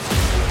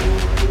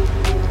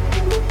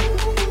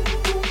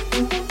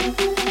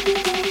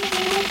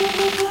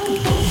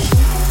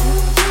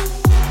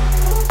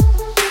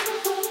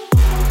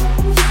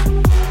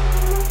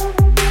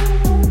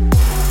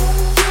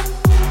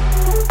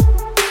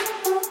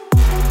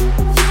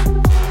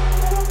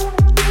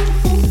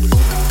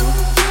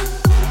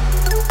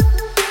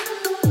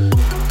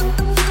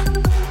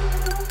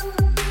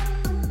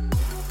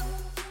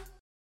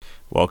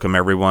Welcome,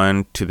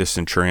 everyone, to the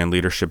Centurion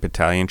Leadership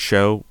Battalion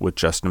show with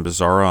Justin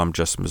Bizzarro. I'm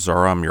Justin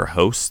Bizzarro. I'm your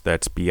host.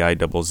 That's Bizzarro.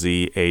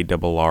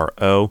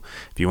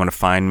 If you want to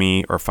find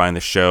me or find the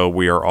show,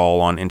 we are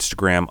all on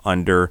Instagram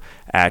under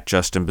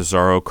 @Justin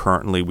Bizzarro.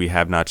 Currently, we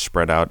have not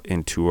spread out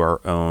into our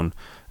own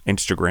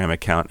Instagram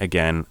account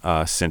again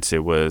since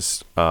it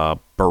was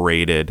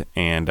berated,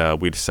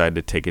 and we decided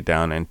to take it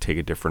down and take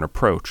a different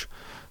approach.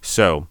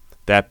 So,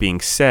 that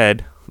being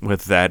said,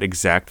 with that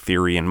exact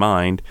theory in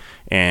mind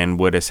and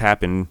what has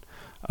happened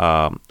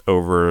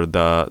over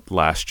the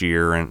last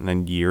year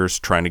and years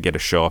trying to get a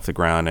show off the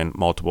ground and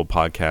multiple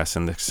podcasts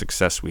and the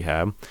success we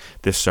have,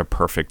 this is a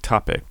perfect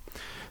topic.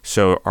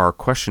 So our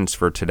questions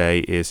for today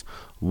is,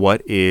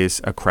 what is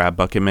a crab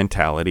bucket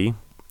mentality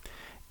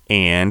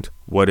and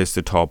what is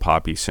the tall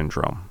poppy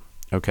syndrome?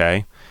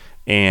 Okay,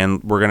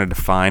 and we're going to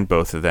define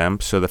both of them.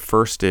 So the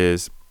first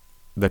is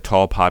the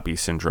tall poppy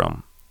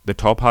syndrome. The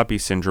tall poppy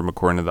syndrome,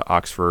 according to the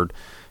Oxford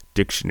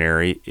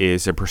Dictionary,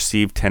 is a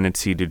perceived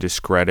tendency to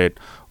discredit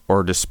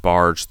or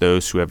disparage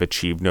those who have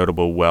achieved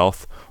notable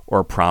wealth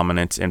or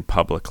prominence in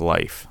public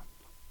life.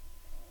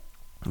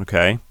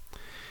 Okay.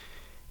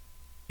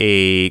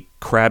 A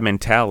crab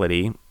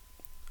mentality,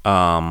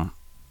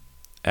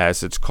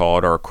 as it's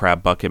called, or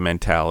crab bucket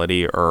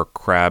mentality, or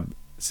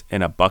crabs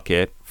in a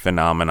bucket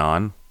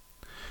phenomenon,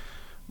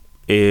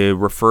 it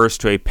refers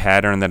to a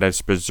pattern that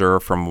is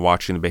preserved from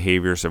watching the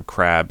behaviors of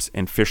crabs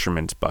in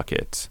fishermen's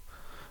buckets.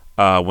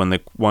 When the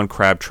one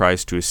crab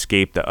tries to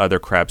escape, the other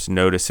crabs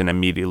notice and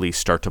immediately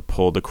start to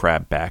pull the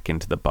crab back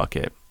into the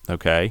bucket.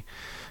 Okay?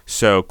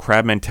 So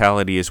crab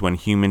mentality is when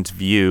humans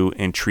view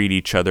and treat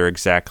each other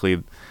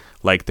exactly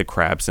like the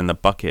crabs in the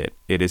bucket.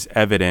 It is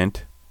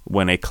evident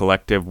when a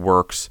collective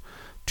works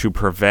to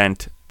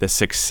prevent the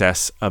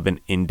success of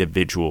an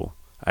individual.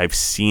 I've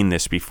seen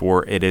this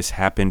before. It has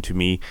happened to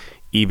me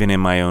even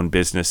in my own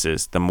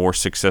businesses. The more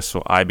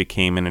successful I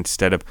became, and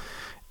instead of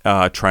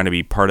trying to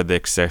be part of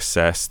the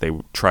success, they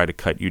try to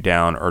cut you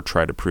down or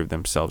try to prove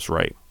themselves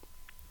right.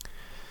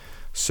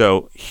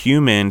 So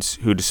humans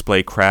who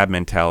display crab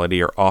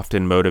mentality are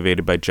often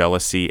motivated by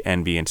jealousy,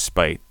 envy, and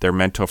spite. Their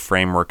mental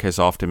framework has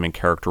often been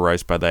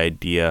characterized by the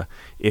idea,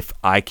 if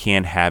I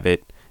can't have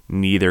it,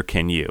 neither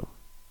can you.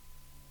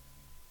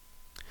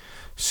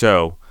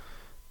 So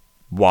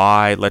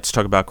let's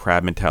talk about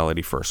crab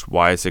mentality first.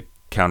 Why is it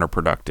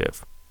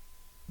counterproductive?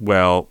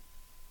 Well,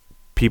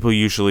 people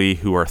usually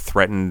who are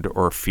threatened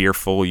or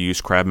fearful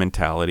use crab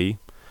mentality.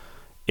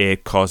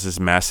 It causes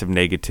massive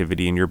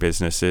negativity in your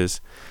businesses.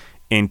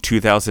 In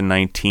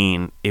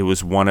 2019, it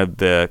was one of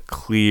the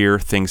clear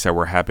things that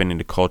were happening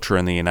to culture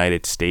in the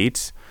United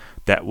States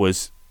that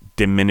was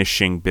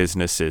diminishing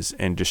businesses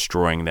and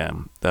destroying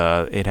them.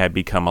 It had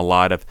become a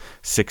lot of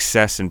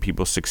success and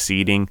people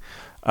succeeding,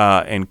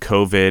 and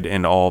COVID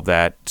and all of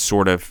that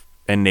sort of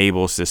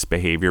enables this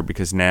behavior,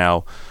 because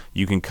now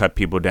you can cut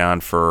people down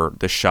for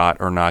the shot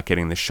or not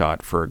getting the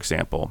shot, for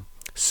example.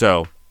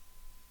 So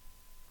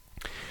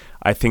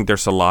I think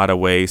there's a lot of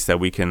ways that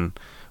we can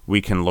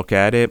look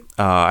at it.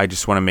 I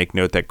just want to make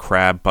note that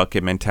crab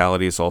bucket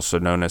mentality is also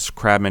known as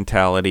crab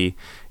mentality.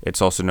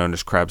 It's also known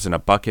as crabs in a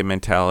bucket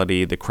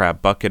mentality, the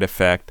crab bucket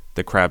effect,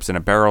 the crabs in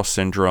a barrel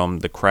syndrome,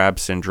 the crab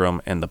syndrome,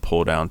 and the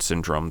pull down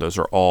syndrome. Those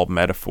are all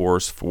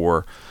metaphors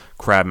for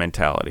crab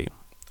mentality.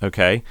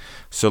 Okay,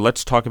 so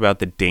let's talk about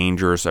the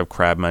dangers of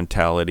crab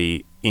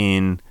mentality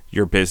in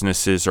your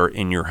businesses or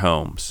in your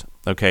homes,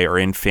 okay, or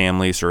in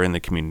families or in the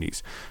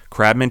communities.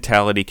 Crab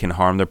mentality can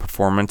harm the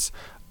performance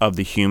of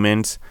the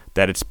humans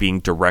that it's being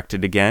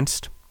directed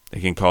against.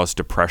 It can cause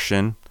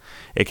depression.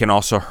 It can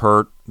also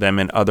hurt them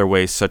in other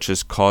ways, such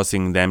as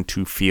causing them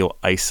to feel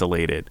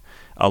isolated,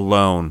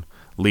 alone,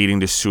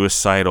 leading to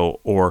suicidal,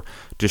 or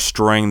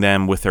destroying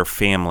them with their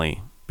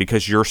family.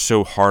 Because you're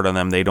so hard on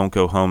them, they don't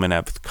go home and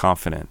have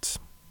confidence.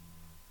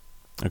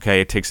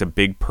 Okay, it takes a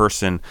big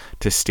person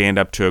to stand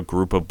up to a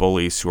group of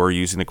bullies who are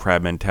using the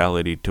crab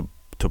mentality to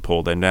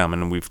pull them down.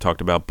 And we've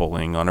talked about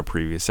bullying on a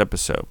previous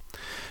episode.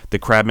 The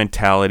crab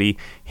mentality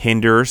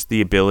hinders the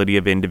ability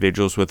of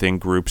individuals within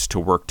groups to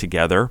work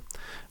together.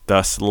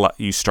 Thus,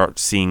 you start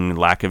seeing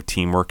lack of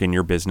teamwork in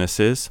your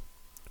businesses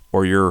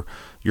or your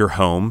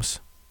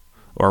homes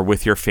or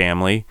with your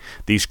family.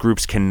 These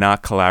groups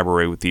cannot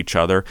collaborate with each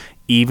other.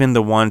 Even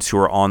the ones who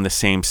are on the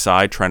same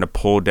side trying to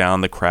pull down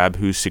the crab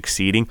who's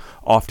succeeding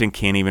often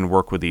can't even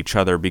work with each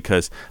other,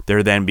 because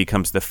there then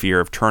becomes the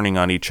fear of turning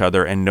on each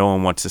other, and no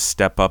one wants to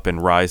step up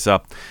and rise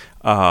up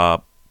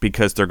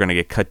because they're going to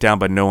get cut down,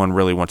 but no one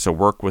really wants to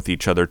work with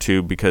each other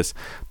too, because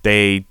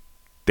they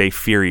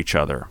fear each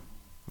other.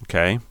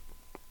 Okay?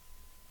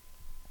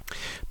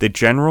 The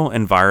general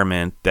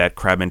environment that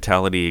crab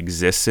mentality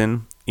exists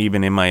in,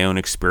 even in my own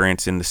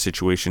experience in the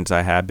situations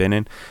I have been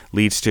in,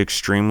 leads to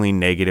extremely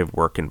negative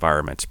work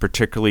environments,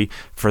 particularly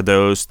for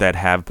those that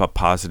have a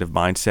positive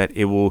mindset.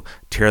 It will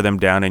tear them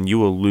down, and you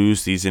will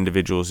lose these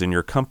individuals in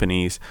your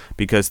companies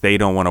because they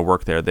don't want to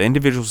work there. The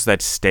individuals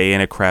that stay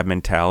in a crab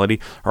mentality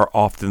are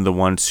often the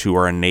ones who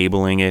are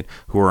enabling it,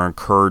 who are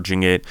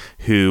encouraging it,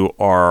 who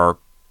are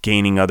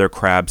gaining other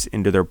crabs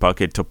into their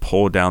bucket to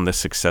pull down the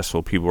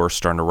successful people who are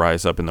starting to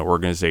rise up in the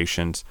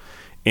organizations,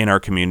 in our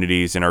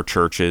communities, in our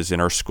churches, in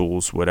our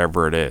schools,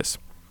 whatever it is.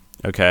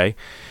 Okay?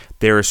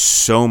 There is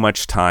so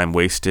much time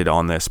wasted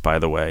on this, by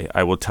the way.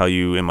 I will tell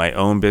you, in my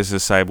own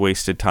business, I've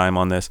wasted time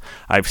on this.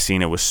 I've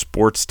seen it with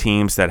sports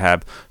teams that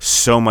have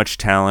so much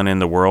talent in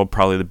the world,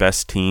 probably the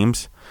best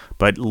teams,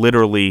 but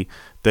literally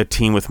the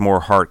team with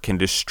more heart can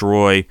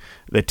destroy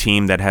the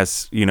team that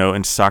has,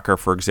 in soccer,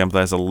 for example,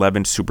 that has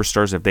 11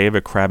 superstars. If they have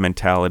a crab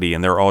mentality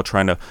and they're all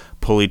trying to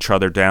pull each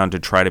other down to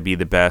try to be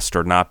the best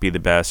or not be the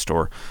best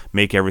or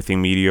make everything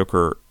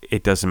mediocre,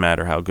 it doesn't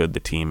matter how good the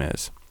team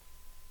is.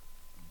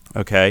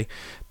 Okay?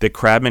 The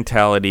crab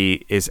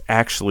mentality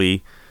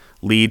actually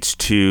leads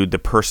to the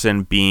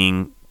person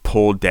being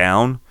pulled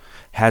down,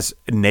 has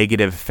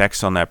negative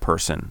effects on that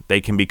person.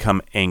 They can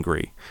become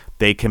angry.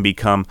 They can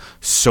become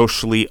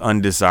socially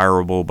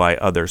undesirable by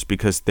others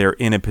because they're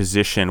in a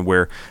position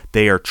where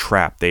they are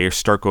trapped. They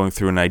start going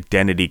through an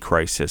identity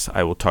crisis.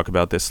 I will talk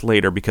about this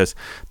later because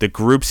the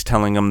group's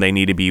telling them they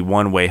need to be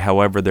one way.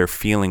 However, they're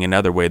feeling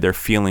another way. They're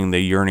feeling the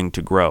yearning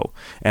to grow.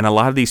 And a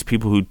lot of these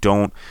people who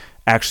don't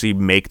actually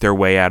make their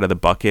way out of the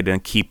bucket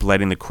and keep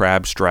letting the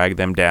crabs drag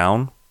them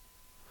down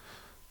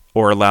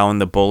or allowing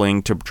the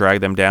bullying to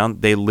drag them down,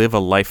 they live a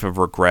life of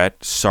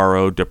regret,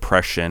 sorrow,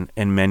 depression,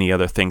 and many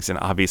other things. And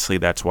obviously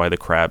that's why the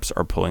crabs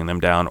are pulling them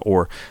down,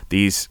 or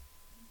these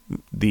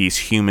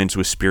humans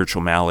with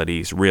spiritual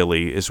maladies,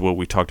 really, is what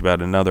we talked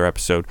about in another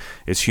episode,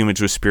 is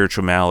humans with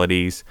spiritual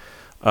maladies,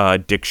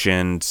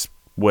 addictions,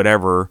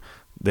 whatever.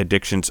 The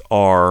addictions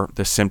are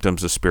the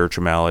symptoms of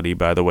spiritual malady,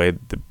 by the way.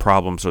 The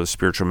problems are the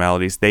spiritual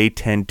maladies. They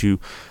tend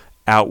to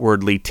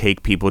outwardly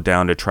take people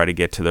down to try to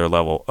get to their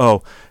level.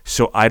 Oh,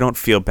 so I don't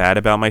feel bad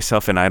about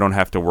myself and I don't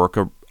have to work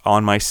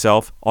on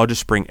myself. I'll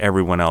just bring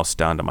everyone else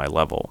down to my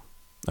level.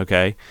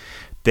 Okay?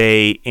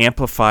 They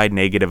amplify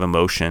negative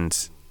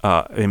emotions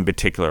in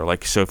particular.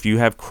 Like, so if you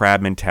have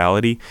crab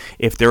mentality,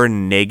 if they're a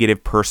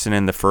negative person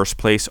in the first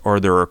place, or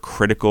they're a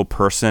critical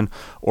person,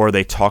 or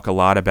they talk a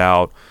lot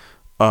about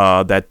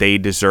that they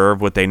deserve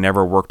what they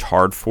never worked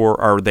hard for,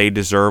 or they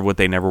deserve what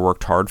they never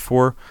worked hard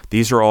for.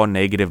 These are all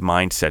negative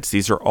mindsets.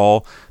 These are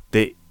all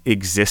the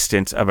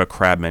existence of a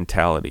crab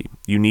mentality.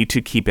 You need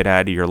to keep it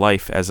out of your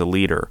life as a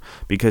leader,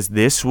 because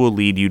this will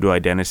lead you to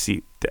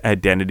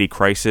identity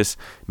crisis,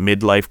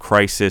 midlife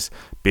crisis,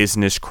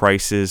 business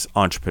crisis,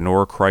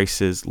 entrepreneur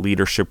crisis,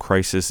 leadership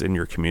crisis in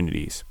your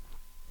communities.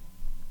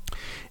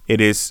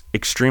 It is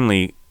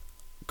extremely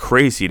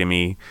crazy to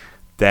me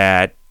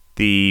that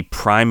the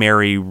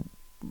primary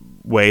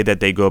way that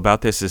they go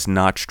about this is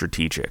not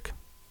strategic.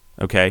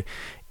 Okay?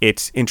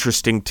 It's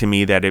interesting to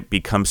me that it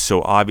becomes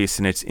so obvious,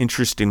 and it's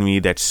interesting to me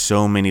that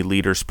so many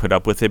leaders put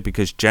up with it,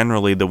 because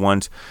generally the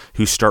ones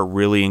who start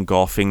really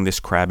engulfing this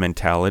crab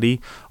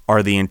mentality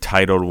are the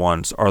entitled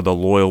ones, are the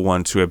loyal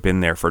ones who have been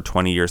there for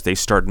 20 years. They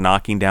start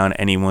knocking down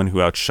anyone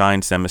who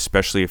outshines them,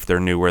 especially if they're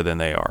newer than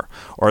they are,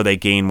 or they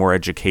gain more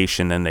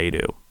education than they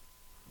do.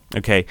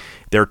 Okay,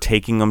 they're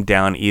taking them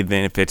down,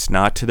 even if it's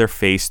not to their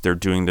face. They're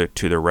doing it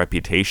to their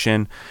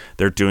reputation.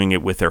 They're doing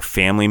it with their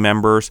family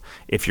members.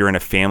 If you're in a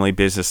family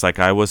business like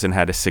I was and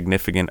had a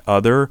significant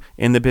other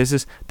in the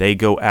business, they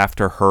go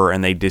after her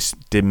and they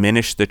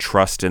diminish the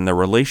trust in the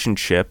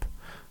relationship.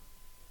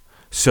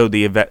 So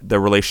the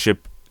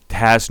relationship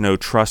has no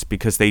trust,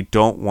 because they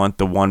don't want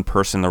the one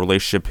person in the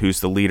relationship who's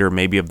the leader,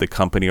 maybe of the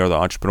company or the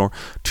entrepreneur,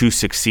 to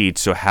succeed.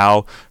 So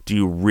how do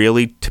you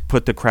really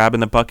put the crab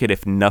in the bucket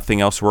if nothing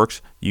else works?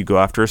 You go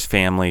after his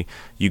family,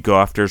 you go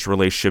after his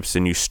relationships,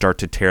 and you start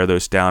to tear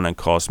those down and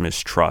cause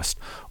mistrust,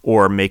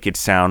 or make it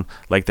sound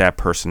like that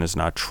person is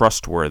not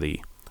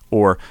trustworthy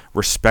or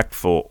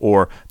respectful,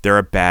 or they're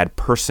a bad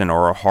person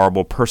or a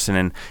horrible person,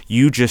 and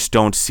you just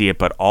don't see it,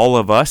 but all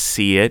of us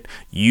see it.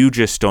 You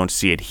just don't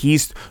see it.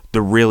 He's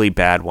the really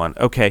bad one.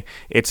 Okay,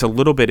 it's a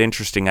little bit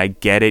interesting. I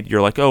get it.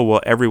 You're like, oh,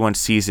 well, everyone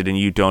sees it and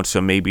you don't, so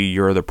maybe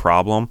you're the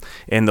problem,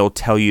 and they'll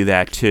tell you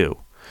that too.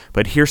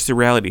 But here's the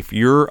reality. If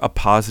you're a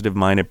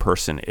positive-minded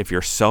person, if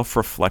you're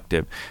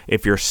self-reflective,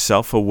 if you're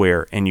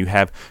self-aware, and you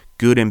have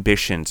good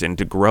ambitions and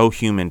to grow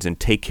humans and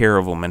take care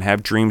of them and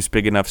have dreams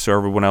big enough so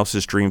everyone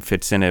else's dream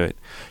fits into it,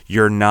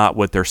 you're not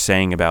what they're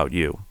saying about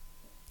you.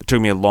 It took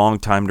me a long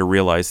time to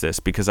realize this,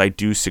 because I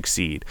do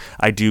succeed.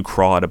 I do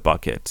crawl out of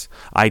buckets.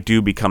 I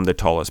do become the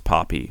tallest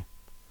poppy.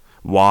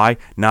 Why?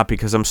 Not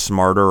because I'm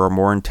smarter or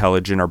more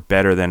intelligent or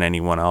better than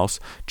anyone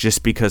else,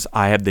 just because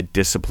I have the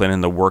discipline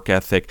and the work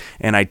ethic,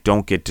 and I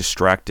don't get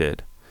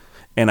distracted.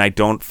 And I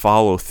don't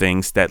follow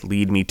things that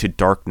lead me to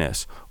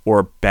darkness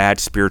or bad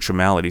spiritual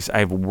maladies.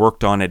 I've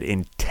worked on it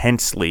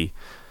intensely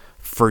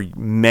for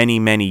many,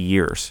 many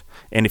years.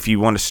 And if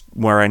you want to,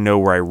 where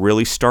I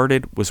really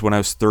started was when I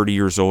was 30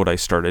 years old. I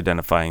started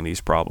identifying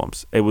these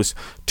problems. It was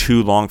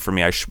too long for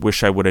me. I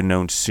wish I would have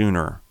known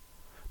sooner,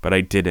 but I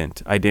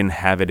didn't. I didn't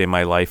have it in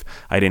my life.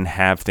 I didn't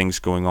have things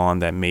going on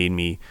that made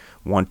me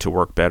want to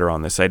work better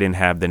on this. I didn't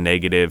have the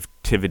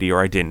negativity,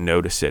 or I didn't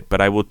notice it.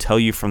 But I will tell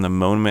you, from the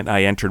moment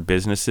I entered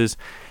businesses,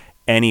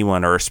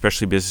 anyone, or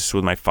especially business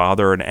with my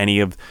father and any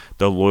of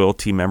the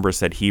loyalty members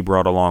that he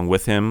brought along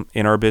with him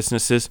in our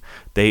businesses,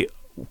 they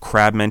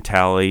crab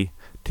mentality,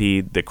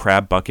 the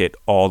crab bucket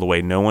all the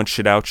way. No one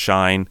should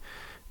outshine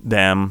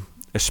them,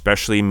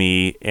 especially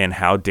me, and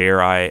how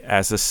dare I,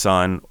 as a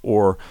son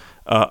or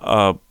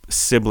a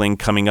sibling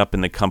coming up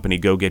in the company,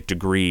 go get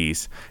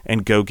degrees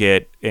and go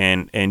get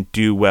and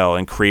do well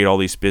and create all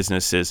these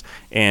businesses.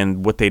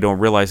 And what they don't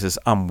realize is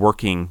I'm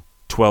working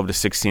 12 to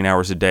 16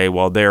 hours a day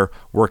while they're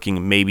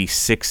working maybe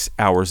 6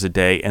 hours a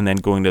day and then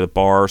going to the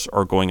bars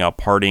or going out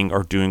partying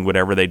or doing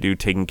whatever they do,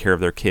 taking care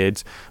of their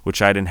kids,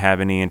 which I didn't have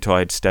any until I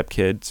had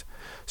stepkids.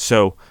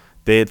 So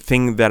the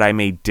thing that I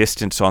made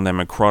distance on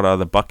them and crawled out of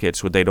the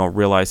buckets, what they don't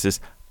realize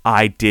is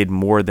I did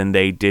more than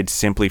they did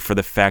simply for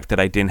the fact that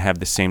I didn't have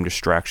the same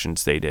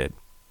distractions they did.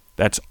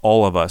 That's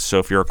all of us. So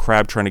if you're a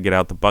crab trying to get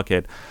out the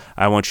bucket,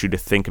 I want you to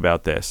think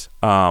about this.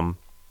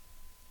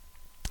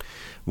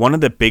 One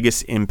of the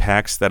biggest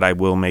impacts that I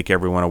will make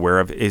everyone aware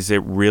of is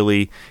it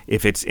really,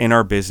 if it's in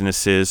our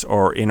businesses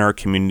or in our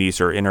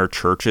communities or in our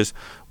churches,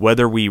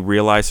 whether we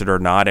realize it or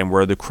not, and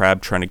we're the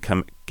crab trying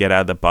to get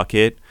out of the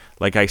bucket,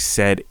 like I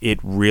said, it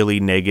really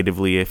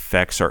negatively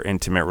affects our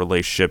intimate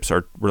relationships,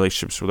 our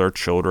relationships with our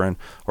children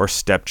or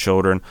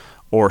stepchildren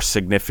or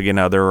significant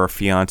other or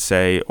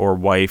fiance or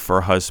wife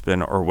or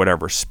husband or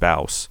whatever,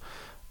 spouse,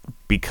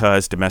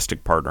 because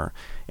domestic partner.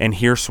 And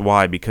here's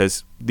why: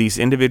 because these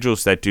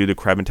individuals that do the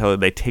crab mentality,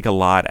 they take a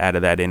lot out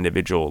of that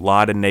individual, a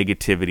lot of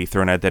negativity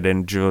thrown at that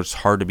individual. It's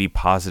hard to be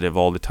positive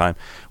all the time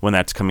when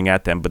that's coming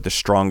at them, but the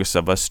strongest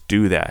of us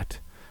do that.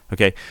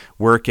 Okay,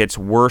 where it gets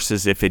worse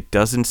is if it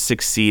doesn't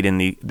succeed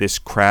and this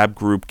crab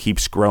group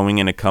keeps growing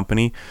in a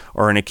company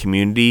or in a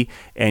community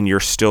and you're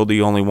still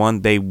the only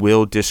one, they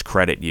will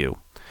discredit you.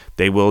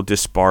 They will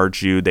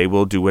disparage you. They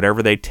will do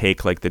whatever they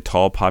take, like the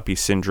tall poppy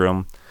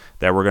syndrome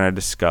that we're going to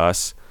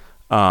discuss.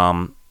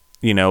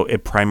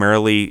 It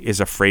primarily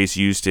is a phrase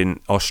used in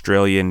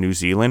Australia and New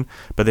Zealand,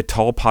 but the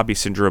tall poppy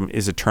syndrome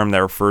is a term that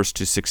refers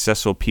to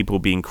successful people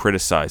being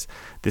criticized.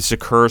 This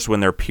occurs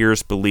when their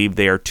peers believe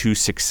they are too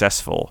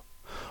successful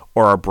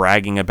or are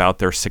bragging about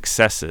their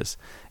successes.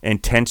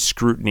 Intense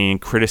scrutiny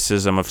and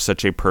criticism of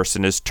such a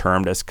person is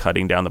termed as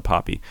cutting down the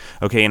poppy.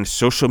 Okay, in a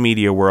social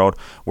media world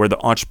where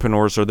the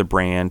entrepreneurs are the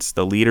brands,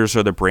 the leaders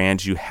are the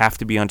brands, you have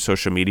to be on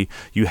social media.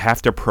 You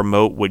have to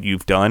promote what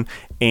you've done,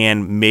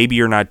 and maybe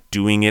you're not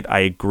doing it. I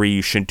agree,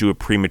 you shouldn't do it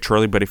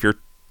prematurely, but if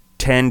you're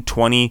 10,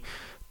 20,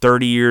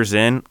 30 years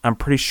in, I'm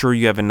pretty sure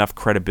you have enough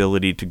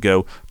credibility to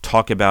go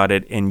talk about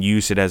it and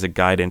use it as a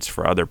guidance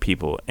for other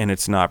people, and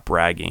it's not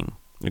bragging.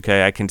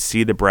 Okay, I can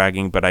see the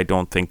bragging, but I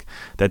don't think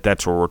that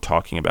that's what we're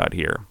talking about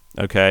here.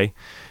 Okay,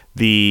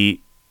 there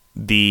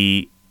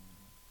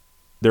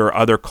are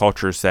other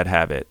cultures that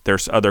have it.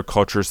 There's other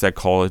cultures that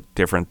call it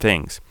different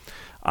things.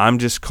 I'm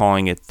just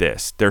calling it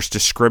this. There's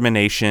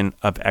discrimination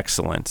of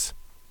excellence.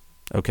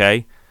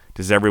 Okay,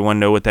 does everyone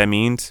know what that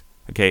means?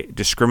 Okay,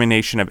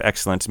 discrimination of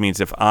excellence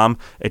means if I'm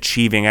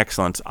achieving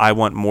excellence, I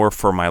want more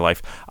for my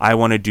life. I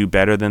want to do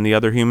better than the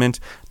other humans.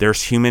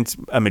 There's humans,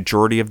 a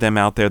majority of them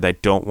out there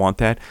that don't want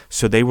that.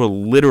 So they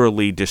will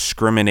literally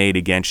discriminate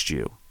against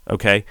you.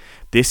 Okay,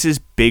 this is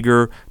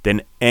bigger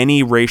than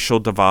any racial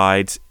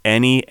divides,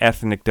 any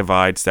ethnic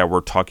divides that we're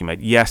talking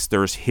about. Yes,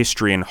 there's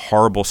history and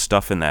horrible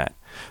stuff in that,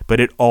 but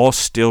it all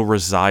still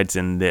resides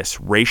in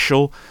this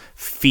racial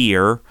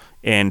fear.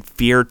 And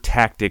fear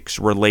tactics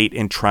relate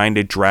in trying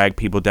to drag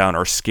people down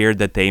or scared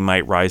that they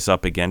might rise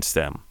up against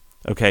them.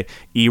 Okay,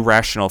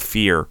 irrational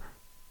fear.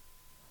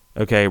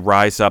 Okay,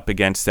 rise up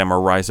against them or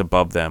rise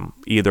above them,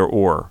 either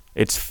or.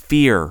 It's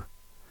fear.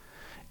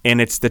 And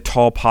it's the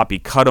tall poppy.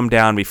 Cut them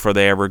down before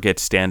they ever get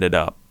standing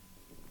up.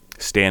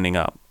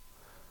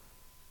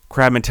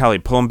 Crab mentality.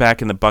 Pull them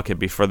back in the bucket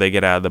before they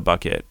get out of the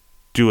bucket.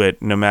 Do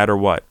it no matter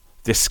what.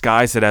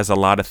 Disguise it as a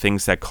lot of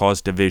things that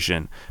cause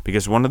division,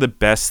 because one of the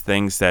best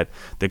things that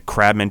the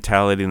crab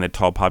mentality and the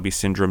tall poppy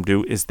syndrome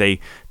do is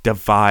they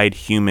divide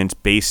humans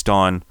based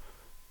on,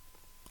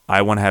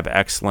 I want to have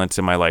excellence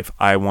in my life.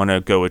 I want to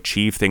go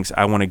achieve things.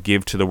 I want to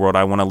give to the world.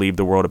 I want to leave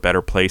the world a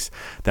better place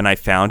than I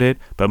found it.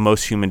 But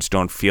most humans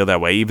don't feel that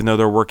way. Even though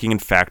they're working in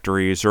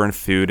factories or in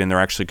food and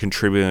they're actually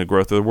contributing to the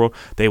growth of the world,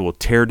 they will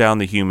tear down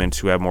the humans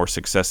who have more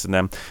success than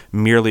them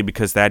merely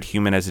because that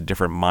human has a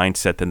different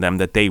mindset than them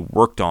that they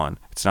worked on.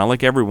 It's not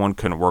like everyone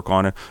couldn't work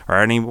on it or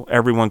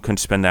everyone couldn't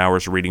spend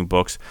hours reading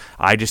books.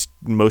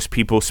 Most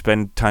people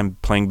spend time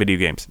playing video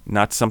games.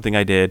 Not something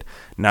I did,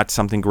 not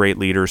something great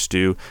leaders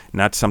do,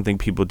 not something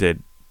people do.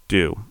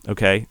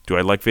 Okay? Do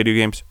I like video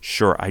games?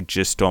 Sure, I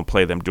just don't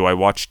play them. Do I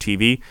watch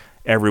TV?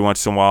 Every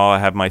once in a while I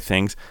have my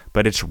things,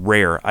 but it's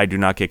rare. I do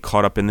not get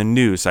caught up in the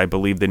news. I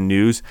believe the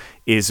news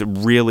is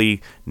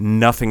really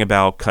nothing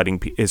about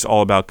is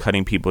all about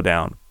cutting people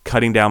down.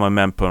 Cutting down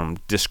momentum,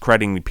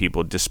 discrediting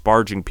people,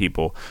 disparaging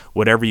people,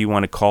 whatever you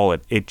want to call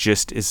it. It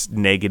just is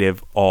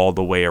negative all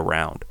the way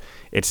around.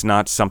 It's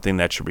not something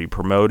that should be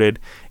promoted.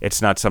 It's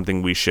not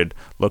something we should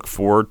look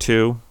forward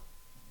to.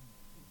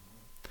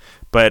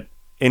 But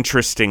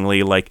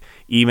interestingly, like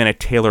even a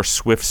Taylor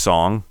Swift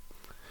song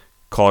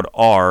called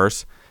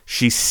Ours,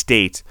 She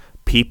states,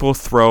 people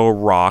throw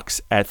rocks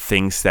at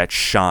things that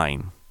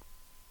shine.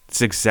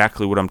 It's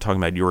exactly what I'm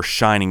talking about. You're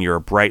shining. You're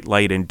a bright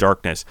light in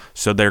darkness.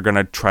 So they're going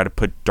to try to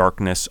put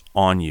darkness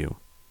on you.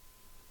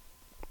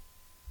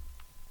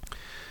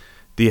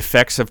 The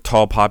effects of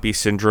tall poppy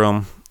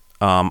syndrome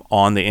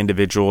on the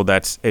individual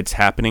it's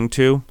happening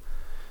to.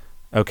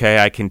 Okay,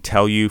 I can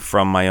tell you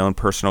from my own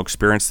personal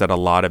experience that a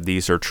lot of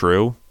these are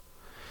true.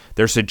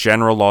 There's a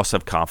general loss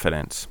of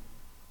confidence.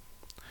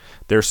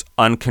 There's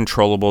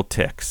uncontrollable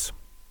tics.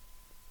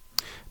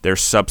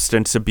 There's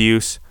substance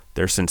abuse.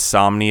 There's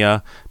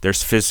insomnia.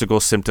 There's physical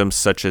symptoms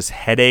such as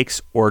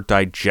headaches or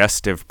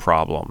digestive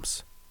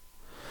problems.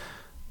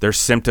 There's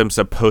symptoms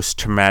of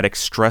post-traumatic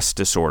stress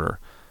disorder,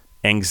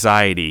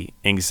 anxiety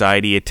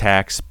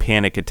attacks,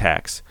 panic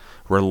attacks,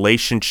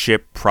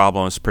 relationship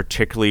problems,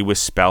 particularly with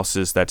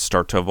spouses that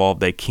start to evolve.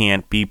 They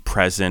can't be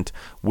present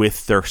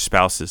with their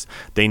spouses.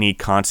 They need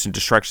constant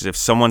distractions. If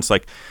someone's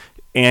like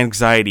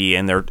anxiety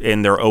and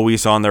they're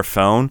always on their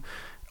phone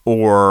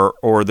or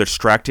they're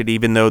distracted,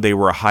 even though they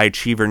were a high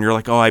achiever, and you're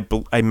like, oh,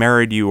 I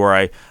married you,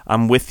 or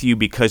I'm with you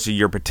because of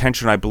your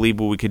potential, and I believe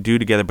what we could do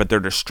together, but they're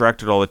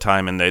distracted all the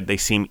time and they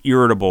seem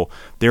irritable.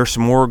 There's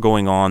more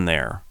going on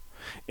there.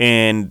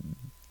 And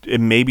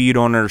maybe you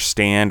don't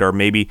understand, or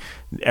maybe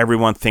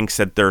everyone thinks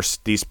that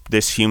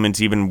this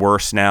human's even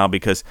worse now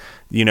because,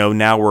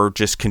 now we're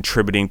just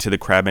contributing to the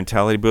crab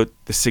mentality. But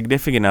the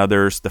significant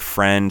others, the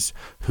friends,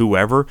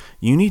 whoever,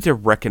 you need to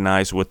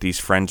recognize what these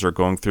friends are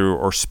going through,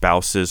 or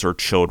spouses or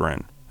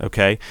children,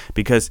 okay?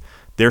 Because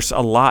there's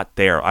a lot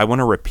there. I want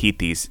to repeat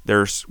these.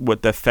 There's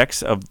what the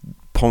effects of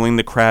pulling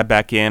the crab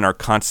back in or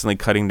constantly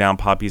cutting down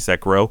poppies that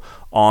grow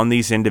on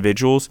these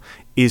individuals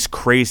is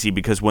crazy,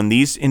 because when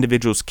these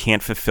individuals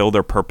can't fulfill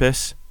their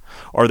purpose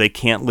or they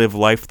can't live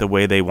life the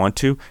way they want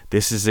to,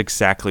 this is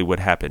exactly what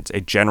happens.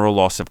 A general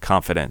loss of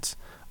confidence,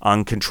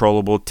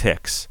 uncontrollable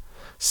tics,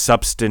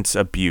 substance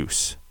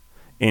abuse,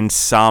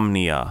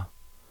 insomnia,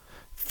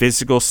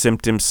 physical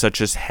symptoms such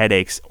as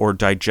headaches or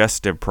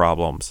digestive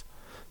problems,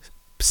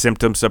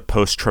 symptoms of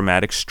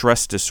post-traumatic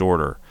stress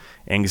disorder,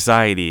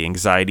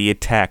 anxiety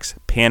attacks,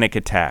 panic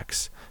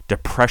attacks,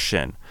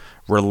 depression,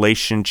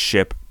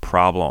 relationship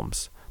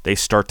problems. They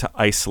start to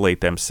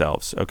isolate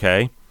themselves,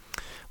 okay?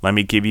 Let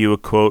me give you a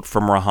quote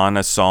from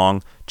Rihanna's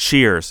song,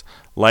 Cheers.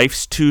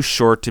 Life's too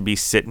short to be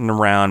sitting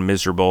around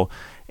miserable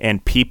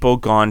and people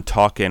gone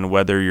talking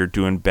whether you're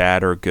doing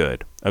bad or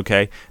good,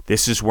 okay?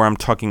 This is where I'm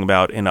talking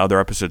about in other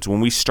episodes. When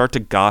we start to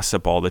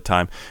gossip all the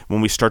time, when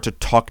we start to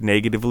talk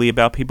negatively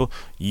about people,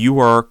 you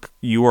are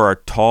a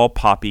tall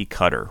poppy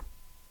cutter.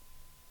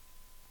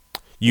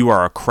 You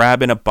are a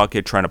crab in a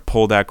bucket trying to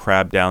pull that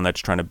crab down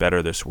that's trying to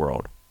better this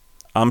world.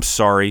 I'm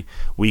sorry,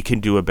 we can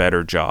do a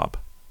better job.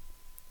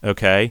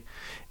 Okay?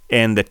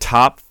 And the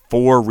top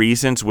 4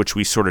 reasons, which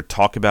we sort of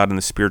talk about in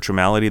the spiritual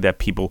malady, that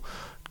people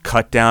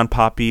cut down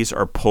poppies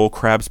or pull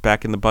crabs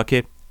back in the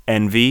bucket: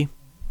 envy,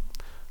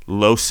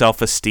 low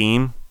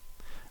self-esteem,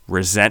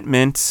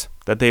 resentments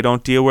that they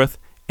don't deal with,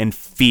 and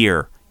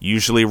fear,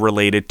 usually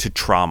related to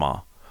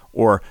trauma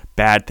or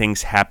bad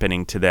things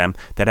happening to them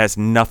that has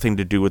nothing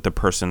to do with the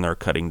person they're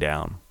cutting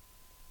down.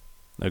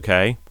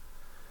 Okay?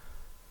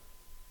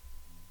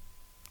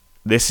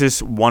 This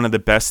is one of the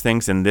best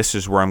things, and this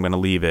is where I'm going to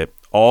leave it.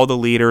 All the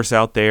leaders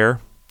out there,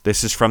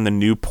 this is from the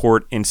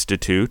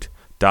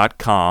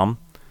NewportInstitute.com,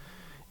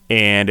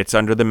 and it's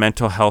under the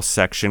mental health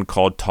section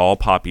called Tall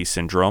Poppy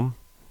Syndrome.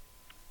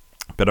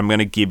 But I'm going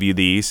to give you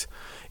these.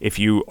 If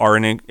you are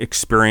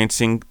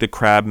experiencing the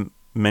crab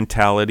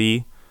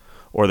mentality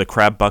or the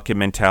crab bucket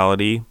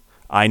mentality,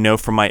 I know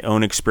from my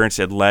own experience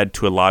it led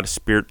to a lot of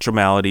spiritual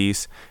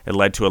maladies. It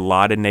led to a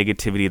lot of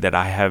negativity that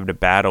I have to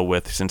battle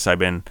with since I've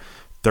been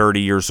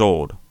 30 years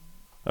old,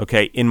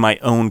 okay, in my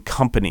own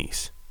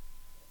companies,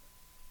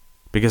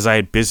 because I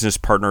had business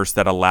partners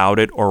that allowed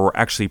it or were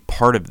actually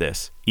part of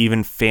this,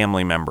 even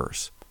family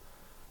members.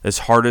 As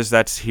hard as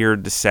that's here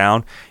to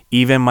sound,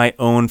 even my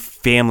own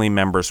family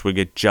members would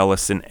get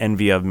jealous and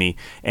envy of me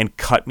and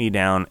cut me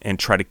down and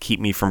try to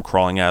keep me from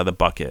crawling out of the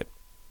bucket.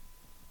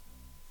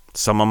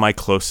 Some of my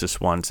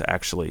closest ones,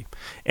 actually.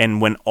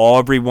 And when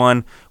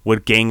everyone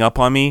would gang up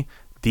on me,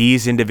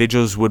 these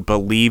individuals would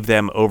believe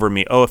them over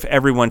me. Oh, if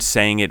everyone's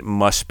saying it,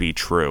 must be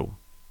true.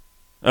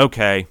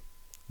 Okay.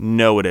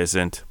 No, it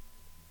isn't.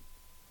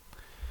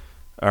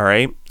 All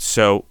right.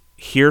 So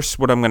here's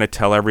what I'm going to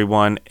tell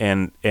everyone.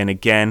 And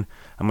again,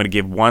 I'm going to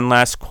give one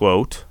last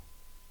quote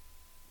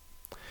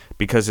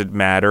because it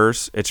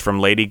matters. It's from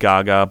Lady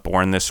Gaga,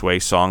 Born This Way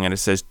song. And it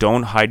says,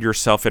 "Don't hide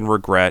yourself in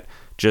regret.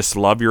 Just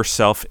love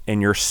yourself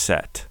and you're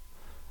set."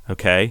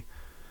 Okay.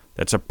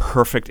 That's a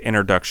perfect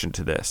introduction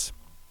to this.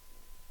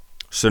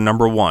 So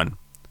number 1,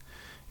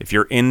 if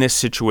you're in this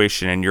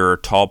situation and you're a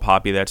tall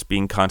poppy that's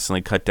being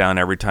constantly cut down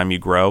every time you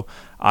grow,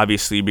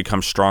 obviously you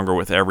become stronger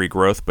with every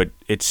growth, but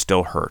it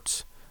still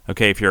hurts.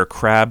 Okay, if you're a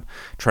crab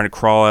trying to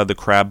crawl out of the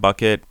crab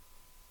bucket,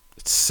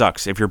 it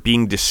sucks. If you're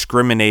being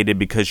discriminated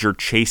because you're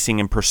chasing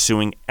and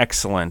pursuing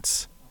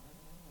excellence,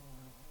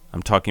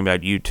 I'm talking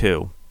about you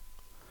too.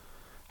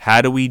 How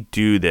do we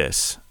do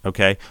this?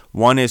 Okay.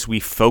 One is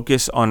we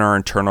focus on our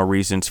internal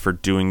reasons for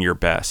doing your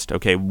best.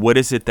 Okay. What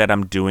is it that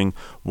I'm doing?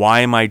 Why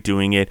am I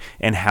doing it?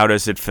 And how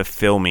does it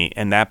fulfill me?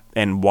 And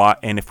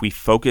if we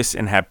focus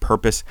and have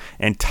purpose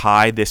and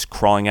tie this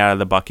crawling out of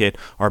the bucket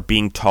or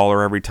being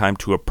taller every time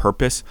to a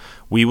purpose,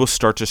 we will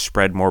start to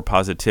spread more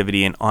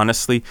positivity. And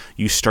honestly,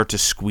 you start to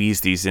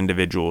squeeze these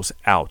individuals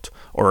out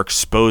or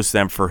expose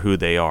them for who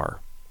they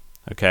are.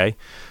 Okay.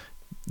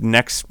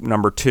 Next,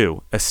 number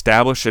 2,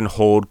 establish and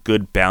hold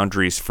good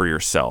boundaries for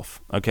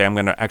yourself. Okay, I'm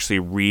going to actually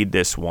read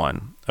this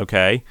one.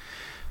 Okay,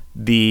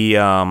 actually,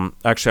 I'm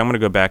going to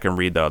go back and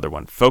read the other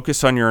one.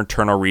 Focus on your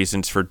internal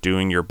reasons for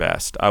doing your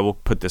best. I will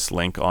put this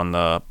link on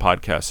the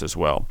podcast as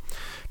well.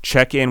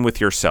 Check in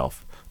with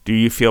yourself. Do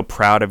you feel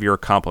proud of your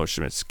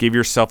accomplishments? Give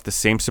yourself the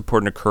same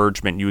support and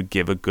encouragement you would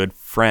give a good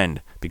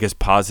friend, because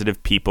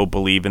positive people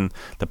believe in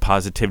the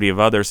positivity of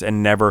others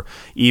and never,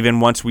 even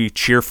once we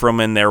cheer for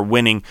them and they're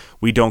winning,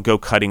 we don't go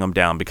cutting them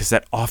down, because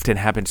that often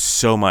happens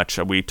so much.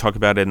 We talked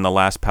about it in the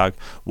last pod.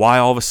 Why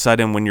all of a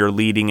sudden when you're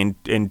leading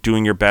and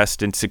doing your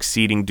best and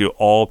succeeding, do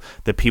all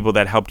the people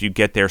that helped you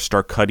get there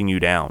start cutting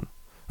you down?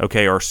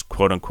 Okay, or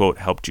quote unquote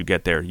helped you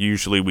get there.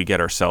 Usually we get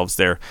ourselves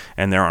there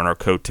and they're on our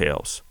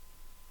coattails.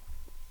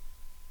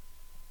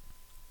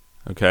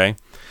 Okay,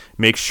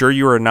 make sure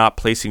you are not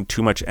placing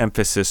too much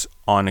emphasis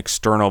on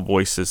external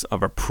voices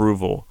of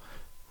approval.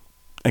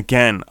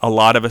 Again, a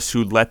lot of us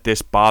who let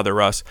this bother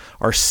us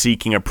are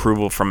seeking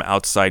approval from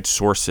outside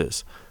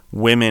sources.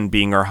 Women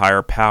being our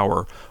higher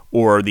power,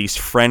 or these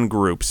friend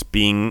groups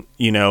being,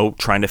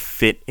 trying to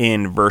fit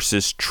in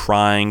versus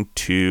trying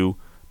to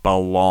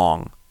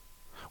belong.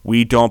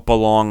 We don't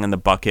belong in the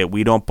bucket.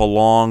 We don't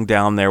belong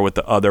down there with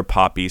the other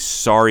poppies.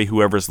 Sorry,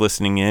 whoever's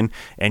listening in,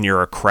 and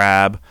you're a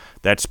crab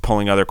that's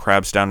pulling other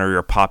crabs down, or you're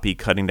a poppy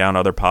cutting down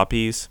other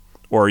poppies,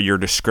 or you're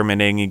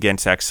discriminating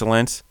against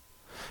excellence,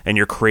 and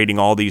you're creating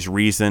all these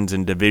reasons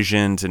and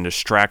divisions and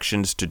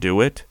distractions to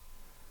do it.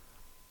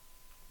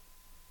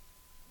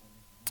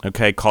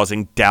 Okay,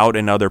 causing doubt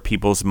in other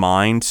people's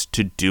minds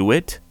to do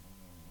it.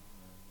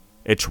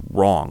 It's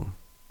wrong.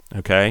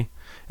 Okay?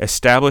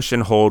 Establish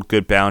and hold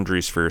good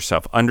boundaries for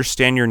yourself.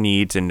 Understand your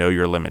needs and know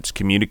your limits.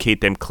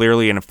 Communicate them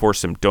clearly and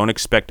enforce them. Don't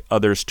expect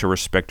others to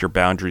respect your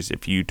boundaries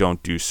if you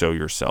don't do so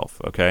yourself,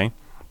 okay?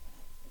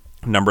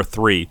 Number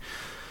 3,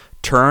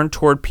 turn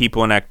toward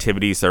people and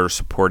activities that are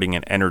supporting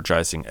and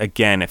energizing.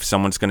 Again, if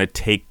someone's going to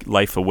take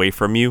life away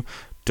from you,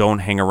 don't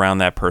hang around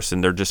that person.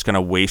 They're just going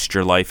to waste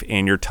your life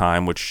and your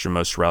time, which is your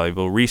most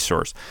valuable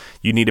resource.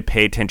 You need to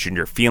pay attention to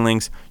your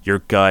feelings, your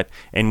gut,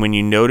 and when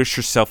you notice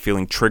yourself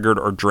feeling triggered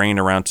or drained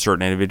around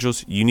certain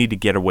individuals, you need to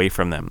get away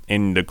from them.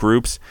 In the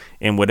groups,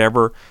 in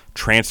whatever,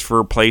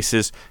 transfer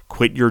places,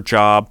 quit your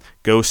job,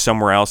 go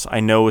somewhere else.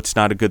 I know it's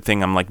not a good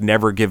thing. I'm like,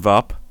 never give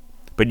up.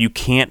 But you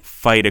can't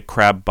fight a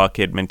crab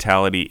bucket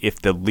mentality if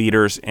the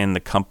leaders and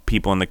the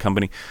people in the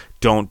company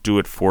don't do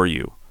it for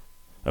you.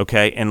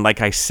 Okay, and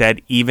like I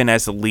said, even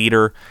as a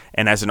leader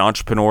and as an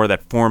entrepreneur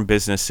that formed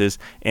businesses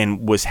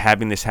and was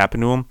having this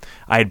happen to them,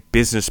 I had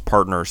business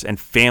partners and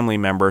family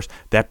members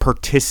that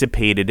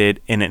participated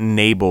it and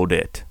enabled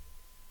it.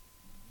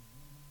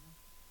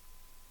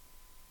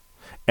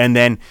 And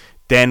then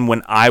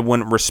when I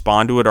wouldn't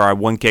respond to it or I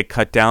wouldn't get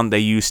cut down, they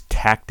used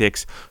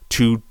tactics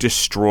to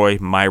destroy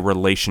my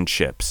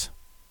relationships.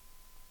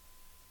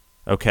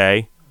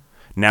 Okay?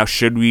 Now,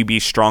 should we be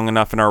strong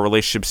enough in our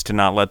relationships to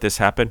not let this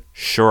happen?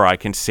 Sure, I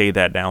can say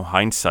that now,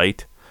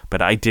 hindsight,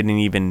 but I didn't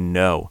even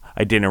know.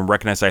 I didn't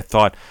recognize. I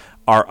thought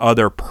our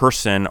other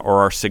person or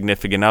our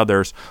significant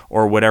others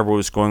or whatever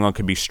was going on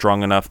could be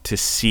strong enough to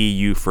see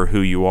you for who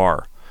you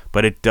are.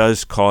 But it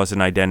does cause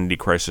an identity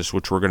crisis,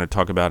 which we're going to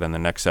talk about in the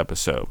next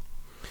episode.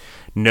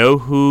 Know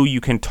who you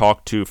can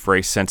talk to for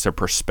a sense of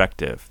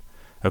perspective.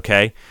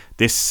 Okay,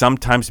 this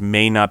sometimes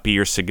may not be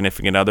your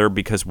significant other,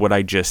 because what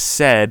I just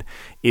said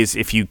is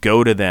if you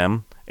go to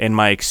them, in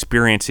my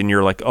experience, and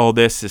you're like, oh,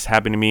 this has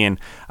happened to me and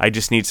I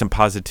just need some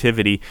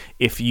positivity.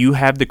 If you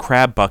have the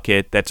crab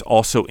bucket that's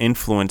also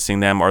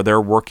influencing them, or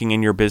they're working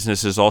in your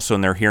businesses also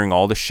and they're hearing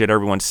all the shit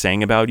everyone's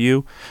saying about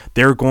you,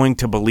 they're going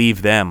to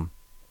believe them.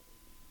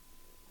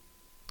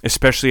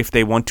 Especially if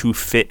they want to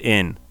fit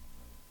in.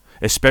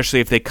 Especially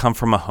if they come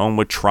from a home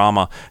with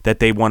trauma that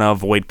they want to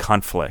avoid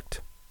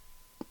conflict.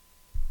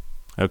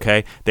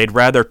 Okay? They'd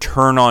rather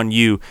turn on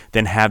you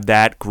than have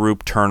that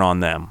group turn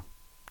on them.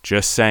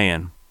 Just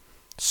saying.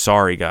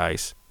 Sorry,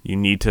 guys. You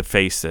need to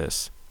face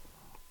this.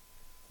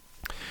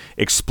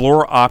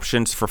 Explore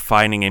options for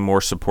finding a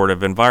more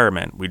supportive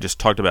environment. We just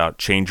talked about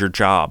change your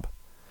job.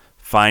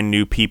 Find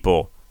new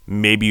people.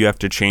 Maybe you have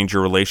to change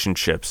your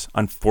relationships.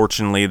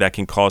 Unfortunately, that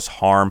can cause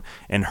harm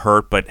and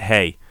hurt, but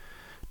hey,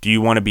 do you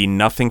want to be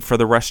nothing for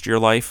the rest of your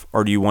life,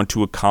 or do you want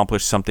to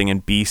accomplish something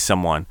and be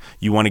someone?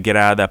 You want to get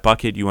out of that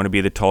bucket? You want to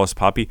be the tallest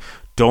poppy?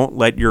 Don't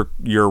let your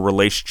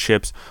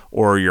relationships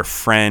or your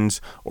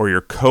friends or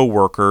your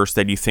coworkers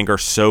that you think are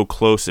so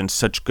close and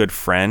such good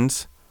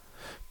friends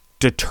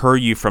deter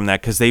you from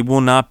that, because they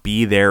will not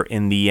be there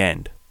in the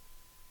end.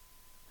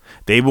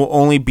 They will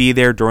only be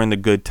there during the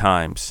good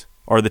times,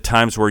 are the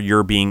times where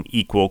you're being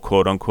equal,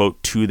 quote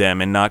unquote, to them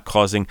and not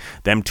causing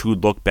them to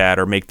look bad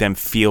or make them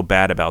feel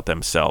bad about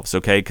themselves,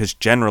 okay? Because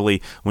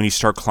generally, when you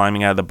start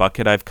climbing out of the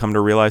bucket, I've come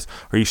to realize,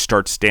 or you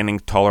start standing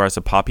taller as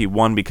a poppy,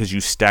 one, because you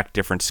stack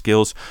different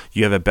skills,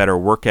 you have a better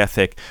work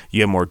ethic,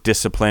 you have more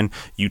discipline,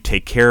 you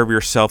take care of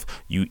yourself,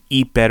 you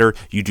eat better,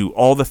 you do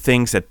all the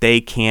things that they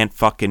can't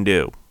fucking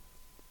do.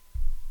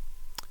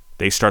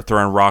 They start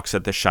throwing rocks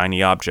at the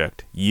shiny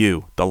object,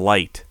 you, the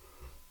light.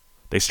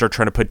 They start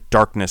trying to put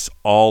darkness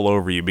all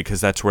over you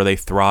because that's where they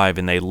thrive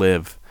and they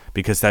live,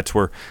 because that's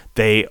where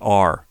they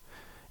are.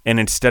 And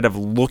instead of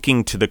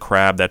looking to the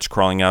crab that's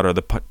crawling out or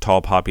the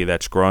tall poppy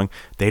that's growing,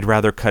 they'd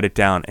rather cut it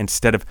down.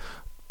 Instead of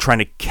trying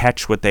to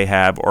catch what they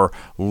have or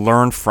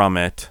learn from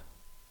it,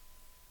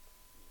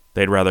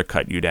 they'd rather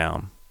cut you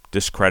down,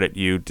 discredit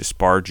you,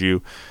 disparage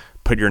you,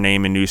 put your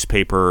name in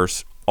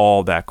newspapers,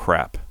 all that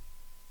crap.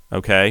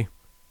 Okay?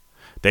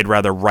 They'd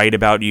rather write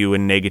about you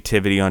in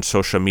negativity on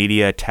social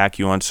media, attack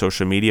you on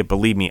social media.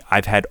 Believe me,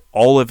 I've had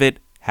all of it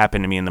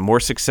happen to me. And the more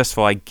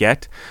successful I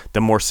get,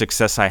 the more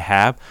success I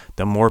have,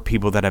 the more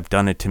people that have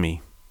done it to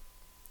me.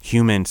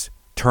 Humans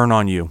turn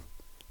on you.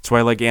 That's why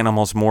I like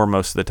animals more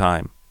most of the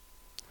time.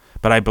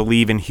 But I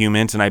believe in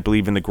humans, and I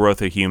believe in the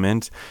growth of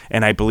humans,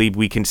 and I believe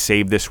we can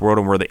save this world,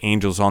 and we're the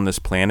angels on this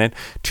planet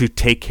to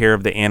take care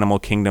of the animal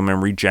kingdom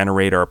and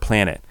regenerate our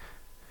planet.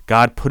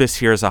 God put us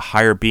here as a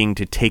higher being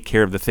to take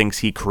care of the things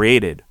he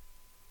created.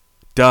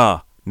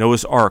 Duh.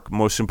 Noah's Ark,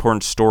 most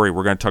important story.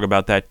 We're going to talk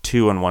about that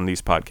too on one of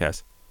these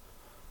podcasts.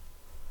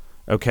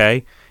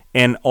 Okay?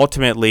 And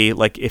ultimately,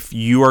 like, if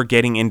you are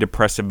getting in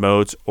depressive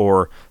modes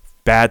or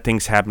bad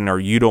things happen or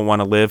you don't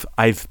want to live,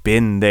 I've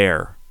been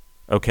there.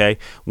 Okay?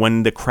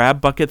 When the crab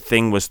bucket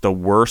thing was the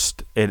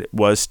worst it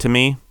was to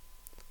me,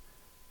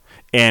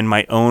 and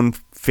my own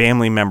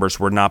family members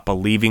were not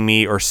believing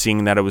me or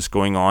seeing that it was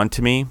going on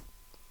to me,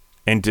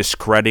 and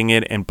discrediting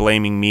it and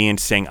blaming me and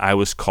saying I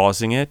was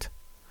causing it,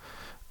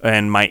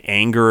 and my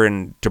anger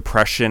and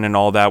depression and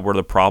all that were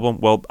the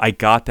problem. Well, I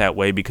got that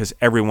way because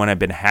everyone had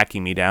been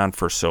hacking me down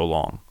for so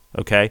long,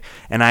 okay?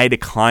 And I had to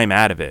climb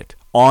out of it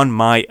on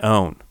my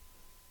own.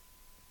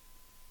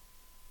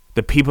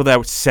 The people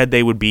that said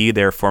they would be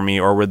there for me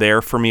or were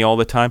there for me all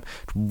the time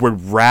would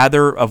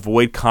rather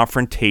avoid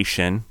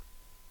confrontation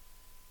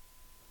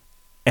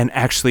and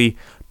actually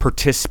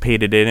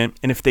participated in it.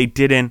 And if they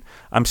didn't,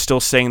 I'm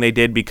still saying they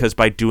did, because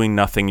by doing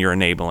nothing, you're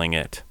enabling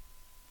it.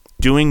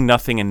 Doing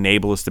nothing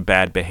enables the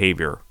bad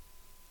behavior.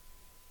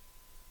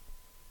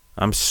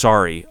 I'm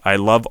sorry. I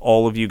love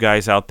all of you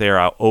guys out there.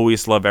 I'll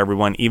always love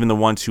everyone, even the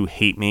ones who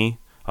hate me.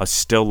 I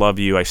still love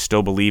you. I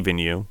still believe in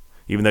you,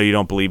 even though you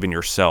don't believe in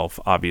yourself,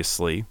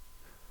 obviously.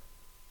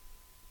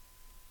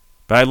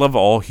 But I love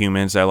all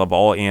humans. I love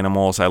all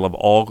animals. I love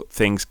all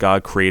things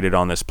God created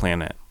on this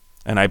planet.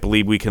 And I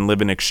believe we can live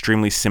in an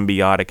extremely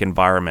symbiotic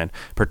environment,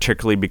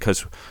 particularly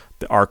because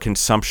our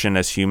consumption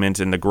as humans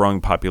and the growing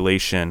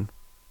population.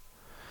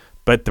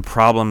 But the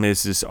problem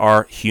is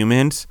our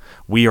humans,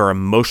 we are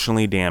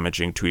emotionally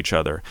damaging to each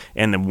other.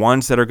 And the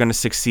ones that are going to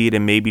succeed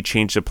and maybe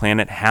change the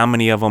planet, how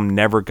many of them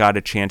never got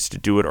a chance to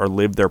do it or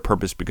live their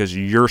purpose because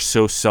you're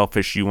so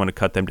selfish you want to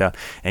cut them down.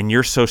 And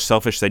you're so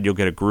selfish that you'll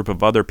get a group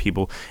of other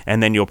people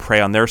and then you'll prey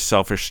on their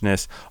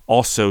selfishness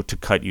also to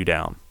cut you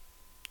down.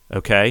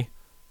 Okay?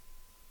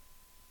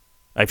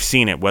 I've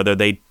seen it, whether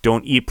they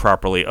don't eat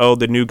properly. Oh,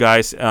 the new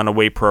guy's on a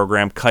weight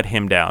program, cut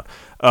him down.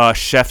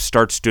 Chef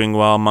starts doing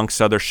well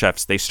amongst other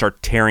chefs. They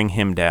start tearing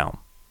him down.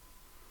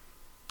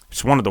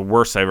 It's one of the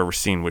worst I've ever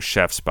seen with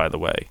chefs, by the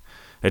way.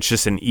 It's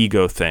just an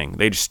ego thing.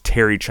 They just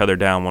tear each other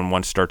down when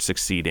one starts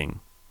succeeding.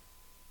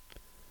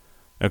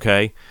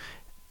 Okay?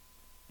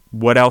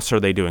 What else are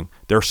they doing?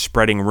 They're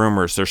spreading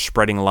rumors. They're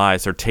spreading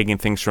lies. They're taking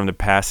things from the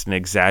past and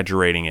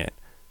exaggerating it.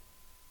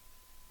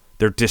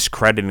 They're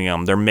discrediting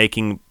them.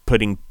 They're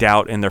putting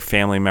doubt in their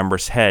family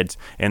members' heads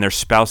and their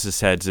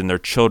spouses' heads and their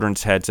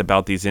children's heads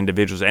about these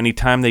individuals.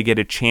 Anytime they get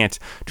a chance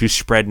to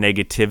spread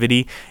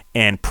negativity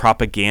and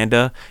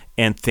propaganda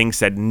and things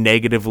that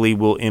negatively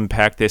will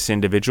impact this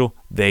individual,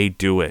 they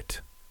do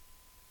it.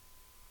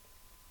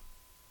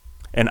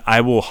 And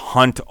I will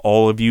hunt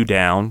all of you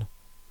down,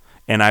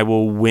 and I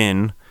will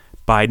win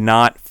by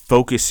not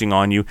focusing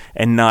on you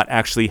and not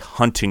actually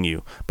hunting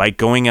you, by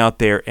going out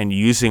there and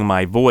using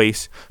my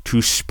voice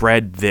to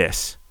spread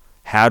this.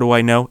 How do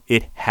I know?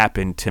 It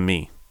happened to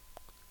me.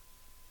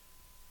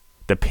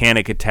 The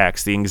panic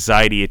attacks, the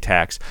anxiety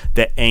attacks,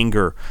 the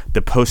anger,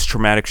 the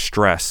post-traumatic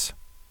stress.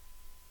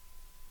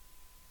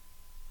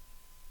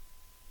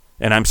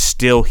 And I'm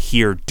still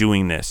here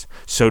doing this.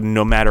 So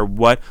no matter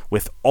what,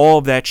 with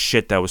all that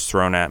shit that was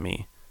thrown at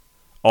me,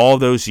 all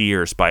those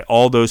years by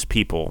all those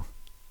people,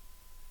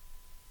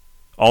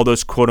 all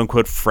those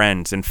quote-unquote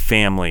friends and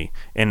family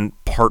and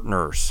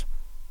partners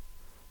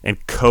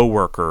and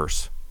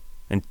co-workers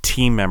and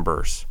team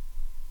members.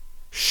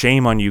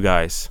 Shame on you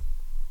guys.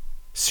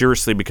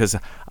 Seriously, because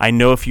I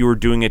know if you were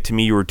doing it to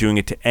me, you were doing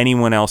it to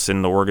anyone else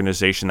in the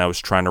organization that was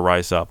trying to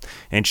rise up.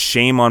 And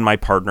shame on my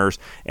partners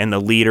and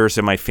the leaders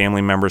and my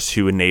family members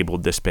who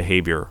enabled this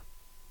behavior.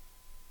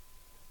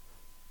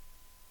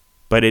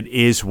 but it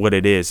is what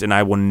it is, and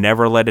I will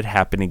never let it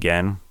happen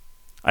again.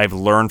 I've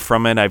learned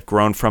from it, I've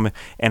grown from it,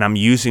 and I'm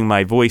using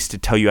my voice to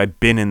tell you I've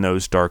been in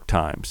those dark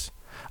times.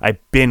 I've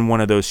been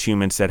one of those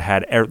humans that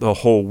had the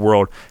whole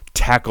world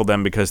tackle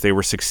them because they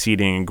were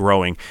succeeding and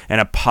growing, and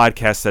a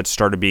podcast that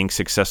started being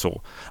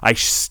successful. I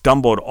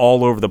stumbled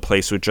all over the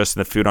place with Just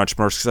the Food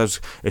Entrepreneurs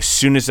because as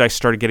soon as I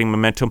started getting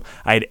momentum,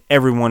 I had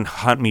everyone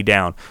hunt me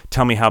down,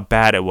 tell me how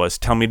bad it was,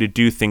 tell me to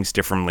do things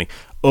differently.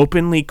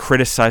 Openly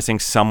criticizing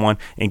someone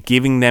and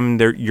giving them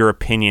your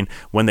opinion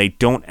when they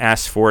don't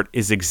ask for it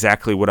is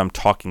exactly what I'm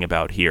talking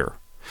about here.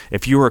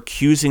 If you are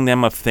accusing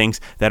them of things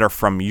that are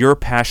from your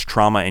past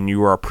trauma and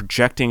you are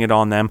projecting it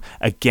on them,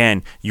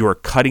 again, you are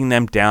cutting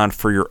them down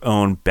for your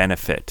own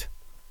benefit.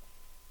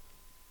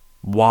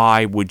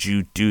 Why would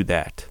you do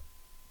that?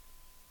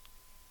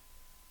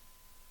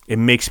 It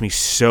makes me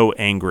so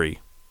angry.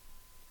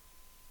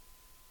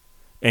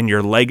 And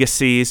your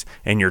legacies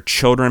and your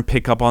children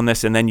pick up on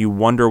this, and then you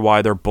wonder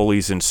why they're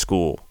bullies in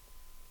school.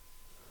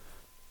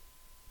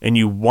 And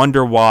you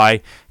wonder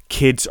why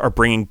kids are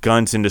bringing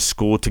guns into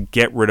school to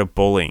get rid of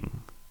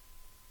bullying.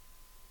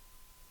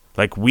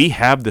 Like, we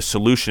have the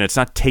solution. It's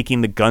not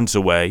taking the guns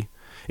away.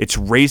 It's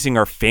raising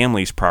our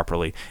families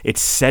properly. It's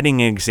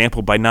setting an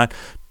example by not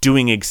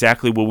doing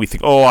exactly what we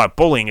think. Oh,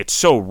 bullying, it's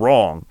so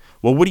wrong.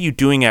 Well, what are you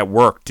doing at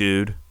work,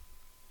 dude?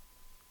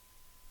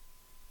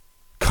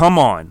 Come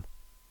on.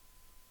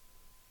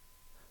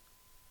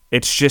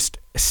 It's just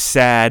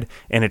sad,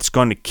 and it's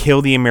going to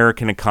kill the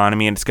American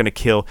economy, and it's going to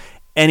kill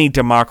any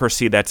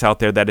democracy that's out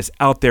there that is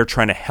out there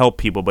trying to help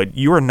people. But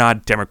you are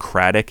not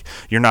democratic.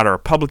 You're not a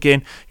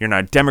Republican. You're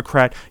not a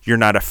Democrat. You're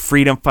not a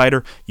freedom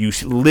fighter. You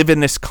live in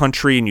this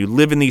country, and you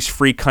live in these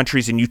free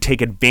countries, and you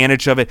take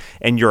advantage of it,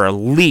 and you're a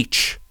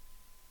leech.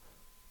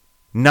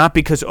 Not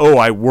because,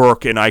 I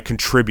work and I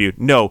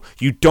contribute. No,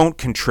 you don't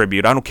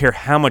contribute. I don't care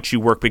how much you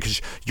work,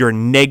 because you're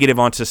negative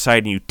on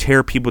society and you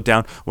tear people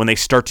down when they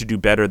start to do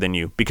better than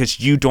you,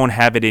 because you don't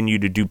have it in you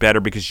to do better,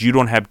 because you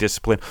don't have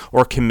discipline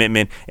or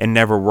commitment and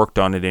never worked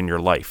on it in your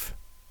life.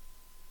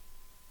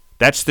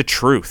 That's the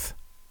truth.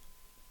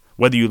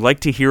 Whether you like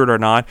to hear it or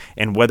not,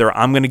 and whether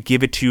I'm going to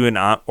give it to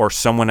you or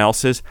someone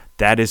else's,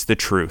 that is the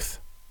truth.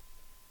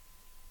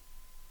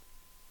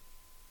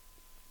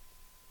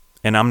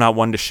 And I'm not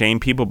one to shame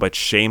people, but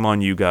shame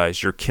on you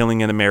guys. You're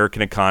killing an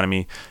American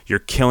economy. You're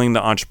killing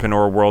the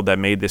entrepreneur world that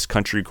made this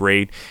country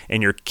great.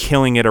 And you're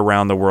killing it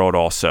around the world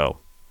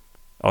also.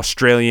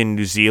 Australia,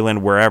 New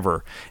Zealand,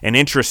 wherever. And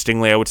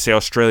interestingly, I would say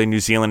Australia and New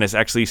Zealand is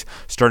actually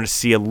starting to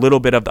see a little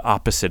bit of the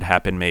opposite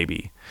happen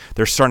maybe.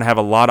 They're starting to have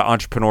a lot of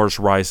entrepreneurs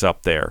rise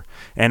up there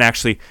and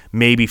actually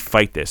maybe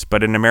fight this.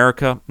 But in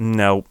America,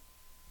 no.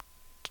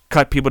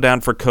 Cut people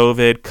down for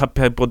COVID. Cut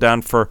people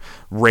down for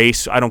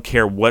race. I don't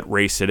care what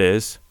race it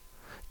is.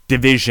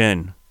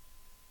 Division,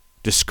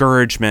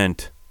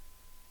 discouragement,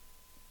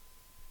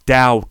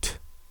 doubt.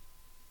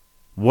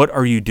 What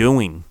are you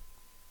doing?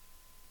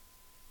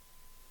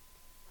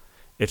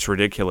 It's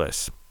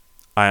ridiculous.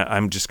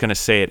 I'm just going to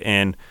say it.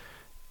 And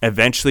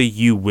eventually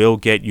you will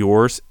get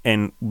yours.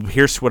 And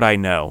here's what I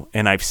know,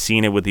 and I've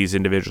seen it with these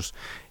individuals.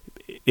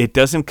 It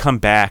doesn't come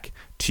back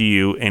to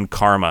you in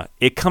karma.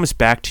 It comes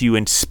back to you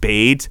in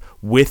spades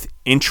with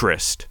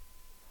interest.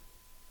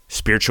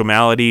 Spiritual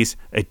maladies,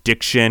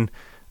 addiction,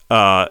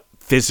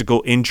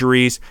 physical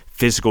injuries,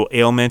 physical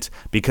ailments,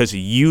 because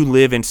you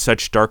live in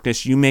such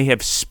darkness. You may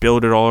have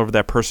spilled it all over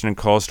that person and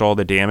caused all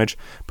the damage,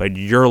 but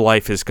your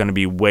life is going to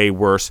be way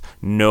worse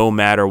no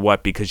matter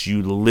what, because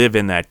you live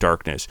in that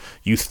darkness.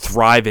 You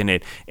thrive in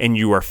it, and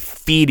you are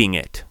feeding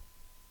it.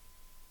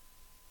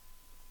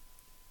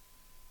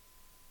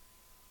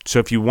 So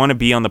if you want to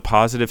be on the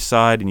positive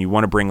side and you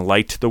want to bring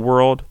light to the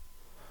world,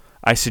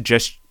 I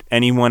suggest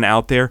anyone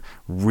out there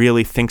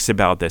really thinks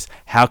about this.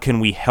 How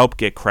can we help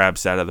get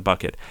crabs out of the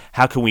bucket?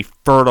 How can we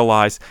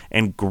fertilize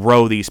and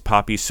grow these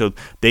poppies so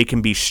they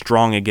can be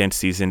strong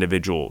against these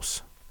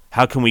individuals?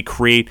 How can we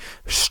create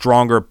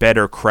stronger,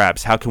 better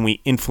crabs? How can we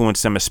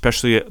influence them,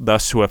 especially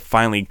us who have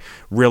finally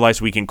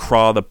realized we can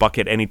crawl the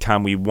bucket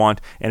anytime we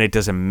want, and it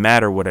doesn't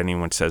matter what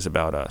anyone says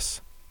about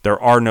us?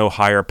 There are no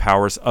higher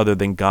powers other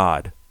than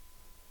God.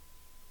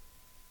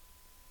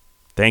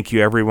 Thank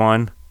you,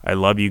 everyone. I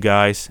love you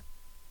guys.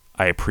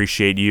 I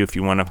appreciate you. If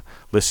you want to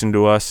listen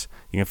to us,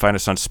 you can find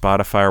us on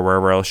Spotify or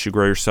wherever else you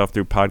grow yourself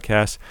through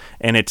podcasts.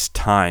 And it's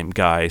time,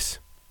 guys.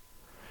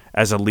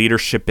 As a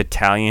leadership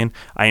battalion,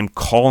 I am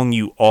calling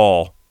you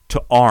all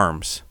to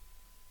arms.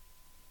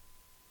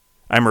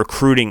 I'm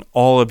recruiting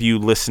all of you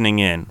listening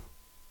in,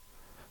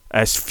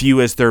 as few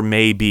as there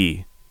may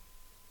be,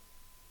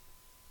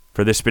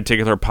 for this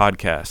particular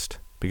podcast,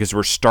 because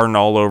we're starting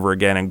all over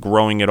again and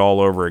growing it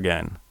all over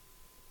again.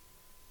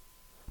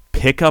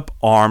 Pick up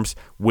arms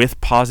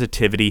with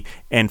positivity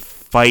and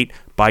fight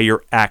by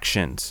your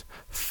actions.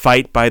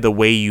 Fight by the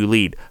way you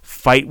lead.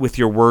 Fight with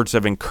your words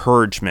of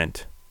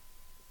encouragement.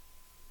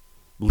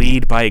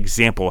 Lead by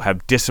example,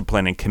 have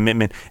discipline and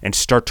commitment, and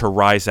start to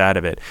rise out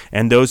of it.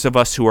 And those of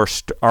us who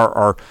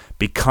are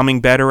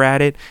becoming better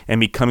at it and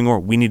becoming more,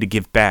 we need to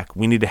give back.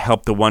 We need to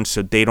help the ones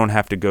so they don't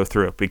have to go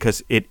through it,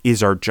 because it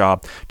is our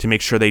job to make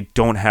sure they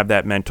don't have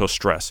that mental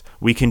stress.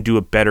 We can do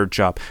a better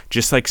job.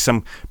 Just like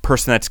some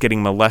person that's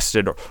getting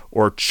molested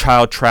or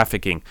child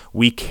trafficking,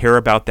 we care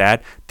about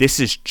that. This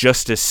is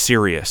just as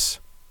serious.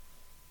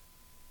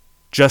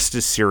 Just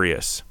as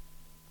serious.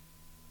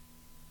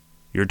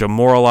 You're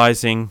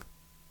demoralizing.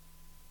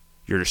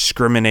 You're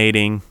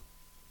discriminating,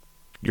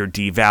 you're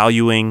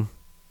devaluing,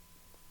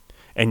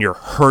 and you're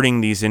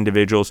hurting these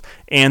individuals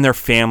and their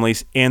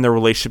families and their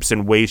relationships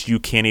in ways you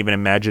can't even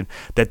imagine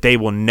that they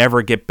will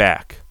never get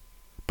back.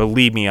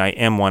 Believe me, I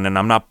am one, and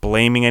I'm not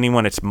blaming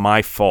anyone. It's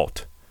my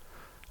fault.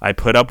 I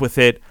put up with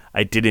it.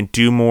 I didn't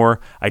do more.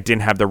 I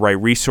didn't have the right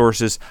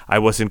resources. I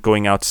wasn't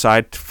going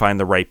outside to find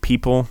the right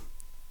people.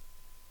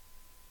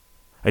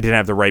 I didn't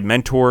have the right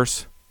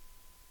mentors.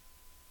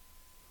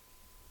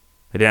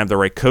 I didn't have the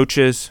right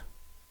coaches.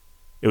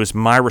 It was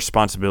my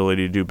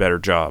responsibility to do a better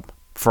job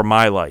for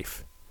my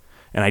life.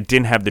 And I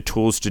didn't have the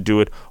tools to do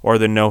it or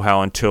the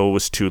know-how until it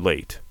was too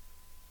late.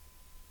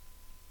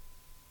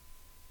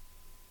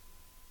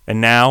 And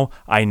now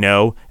I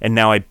know, and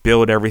now I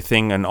build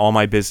everything and all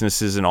my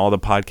businesses and all the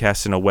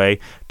podcasts in a way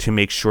to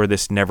make sure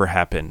this never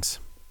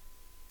happens.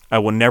 I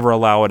will never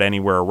allow it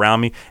anywhere around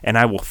me, and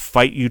I will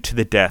fight you to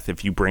the death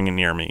if you bring it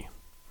near me.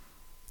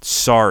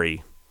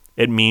 Sorry,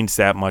 it means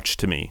that much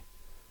to me.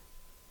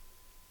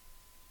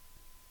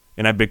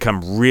 And I've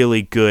become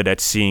really good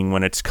at seeing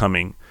when it's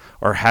coming,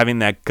 or having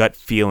that gut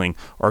feeling,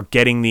 or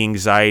getting the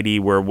anxiety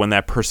where when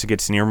that person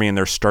gets near me and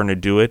they're starting to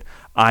do it,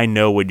 I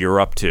know what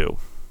you're up to.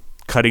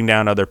 Cutting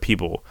down other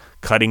people,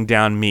 cutting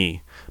down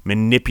me,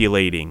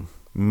 manipulating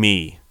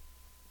me,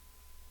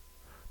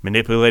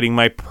 manipulating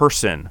my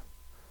person.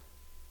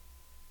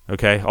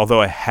 Okay?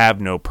 Although I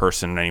have no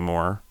person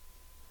anymore.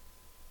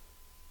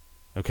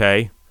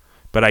 Okay?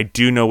 But I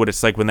do know what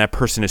it's like when that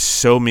person is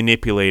so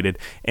manipulated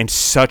and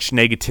such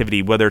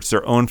negativity, whether it's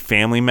their own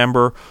family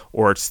member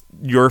or it's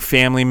your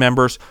family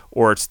members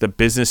or it's the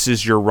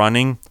businesses you're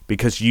running,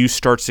 because you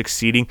start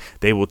succeeding,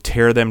 they will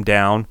tear them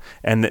down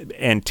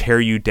and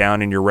tear you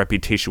down in your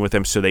reputation with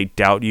them, so they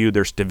doubt you.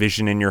 There's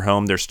division in your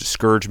home. There's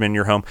discouragement in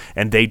your home,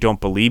 and they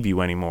don't believe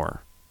you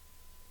anymore.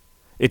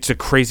 It's the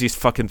craziest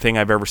fucking thing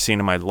I've ever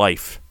seen in my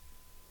life.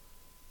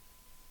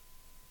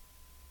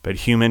 But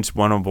humans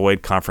want to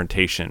avoid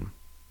confrontation.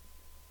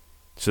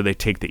 So they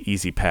take the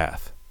easy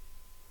path.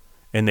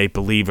 And they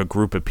believe a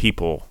group of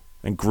people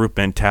and group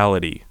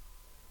mentality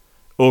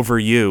over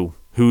you,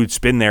 who's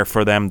been there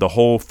for them the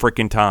whole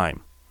freaking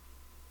time.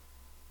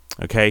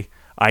 Okay?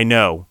 I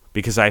know,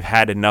 because I've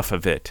had enough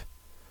of it.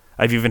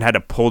 I've even had to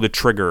pull the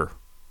trigger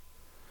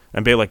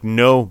and be like,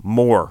 no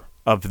more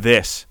of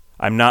this.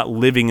 I'm not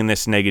living in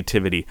this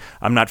negativity.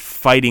 I'm not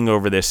fighting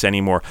over this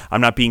anymore.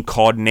 I'm not being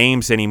called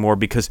names anymore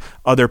because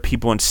other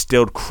people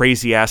instilled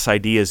crazy ass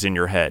ideas in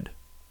your head.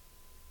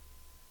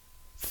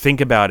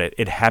 Think about it.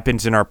 It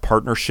happens in our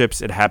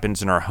partnerships. It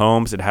happens in our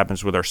homes. It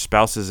happens with our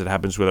spouses. It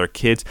happens with our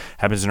kids. It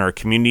happens in our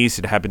communities.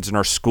 It happens in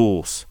our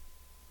schools.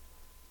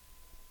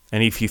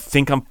 And if you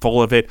think I'm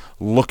full of it,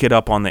 look it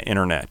up on the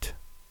internet.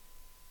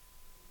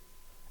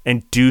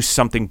 And do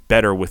something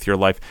better with your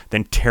life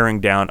than tearing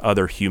down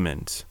other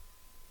humans.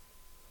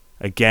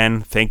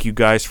 Again, thank you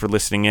guys for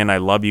listening in. I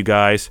love you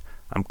guys.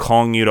 I'm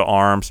calling you to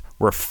arms.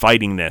 We're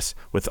fighting this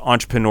with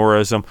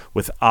entrepreneurism,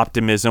 with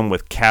optimism,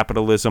 with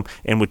capitalism,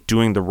 and with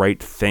doing the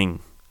right thing.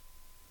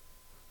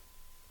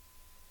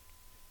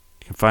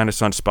 You can find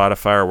us on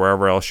Spotify or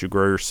wherever else you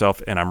grow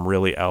yourself, and I'm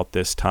really out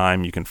this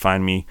time. You can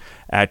find me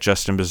at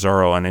Justin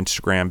Bizzarro on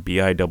Instagram,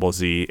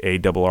 Bizzarro.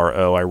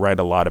 I write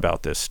a lot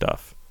about this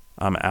stuff.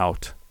 I'm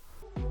out.